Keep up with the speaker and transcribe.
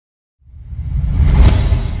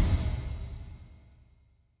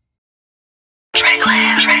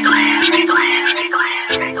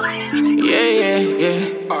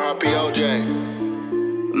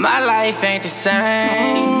My life ain't the same.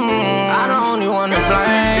 I'm the only one to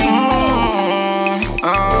blame.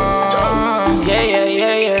 Yeah.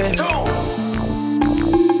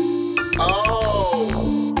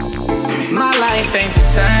 My life ain't the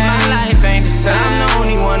same. I'm the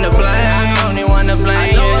only one to blame. I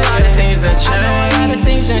know a lot of things done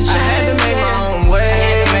changed. I had to make my own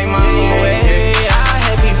way. I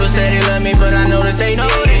had people say they love me, but I know that they didn't.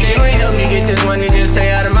 You ain't help me get this money, just stay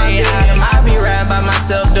out of my business. I be riding by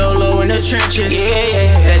myself, dolo in the trenches.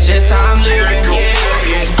 That's just how I'm living.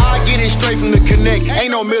 I get it straight from the connect,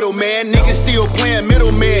 ain't no middleman. Niggas still playing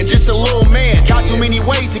middleman, just a little man. Got too many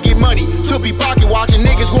ways to get money, to be pocket watching.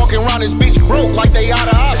 Niggas walking around this bitch broke like they out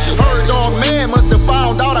of options. Her dog man must have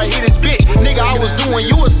found out I hit his bitch. Nigga, I was doing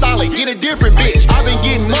you a solid, get a different bitch. I've been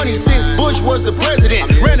getting money since Bush was the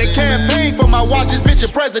president. Ran a campaign for my watch, this bitch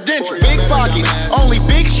a presidential. Big pockets, only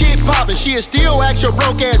big shit poppin'. She'll still ask your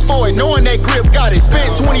broke ass for it, knowing that grip got it.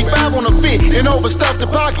 Spent 25 on a fit and overstuffed the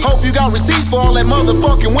pocket. Hope you got receipts for all that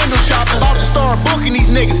motherfucking window shopping. About to start booking these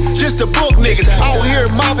niggas, just to book niggas. Out here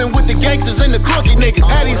mobbing with the gangsters and the crooked niggas.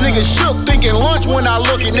 Had these niggas shook, thinking lunch when I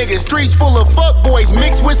look at niggas. Streets full of fuck boys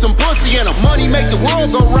mixed with some pussy in them. Money make the world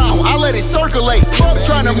go round, I let it circulate. Fuck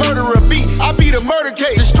trying to murder a beat, I beat a murder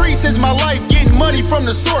case. The streets is my life, getting money from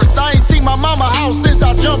the source. I ain't seen my mama house since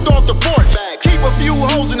I jumped off the porch. Keep a few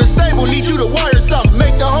hoes in the stable, need you to wire something.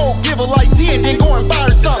 Make the hoe give her like 10, then go and buy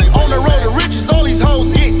her something. On the road to riches, all these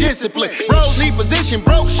hoes get disciplined. Roads need position,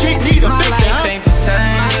 broke shit need a fix. My life ain't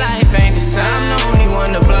the same. I'm the only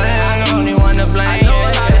one to blame. I know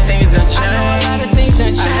a lot of things done changed.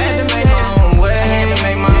 I had to make my own way.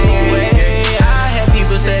 I had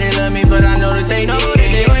people say they love me, but I know that they don't.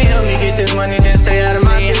 If you ain't help me get this money, then stay out of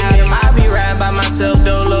my business. I be riding by myself,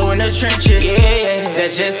 dolo in the trenches.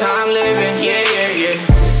 That's just how I'm living. Yeah.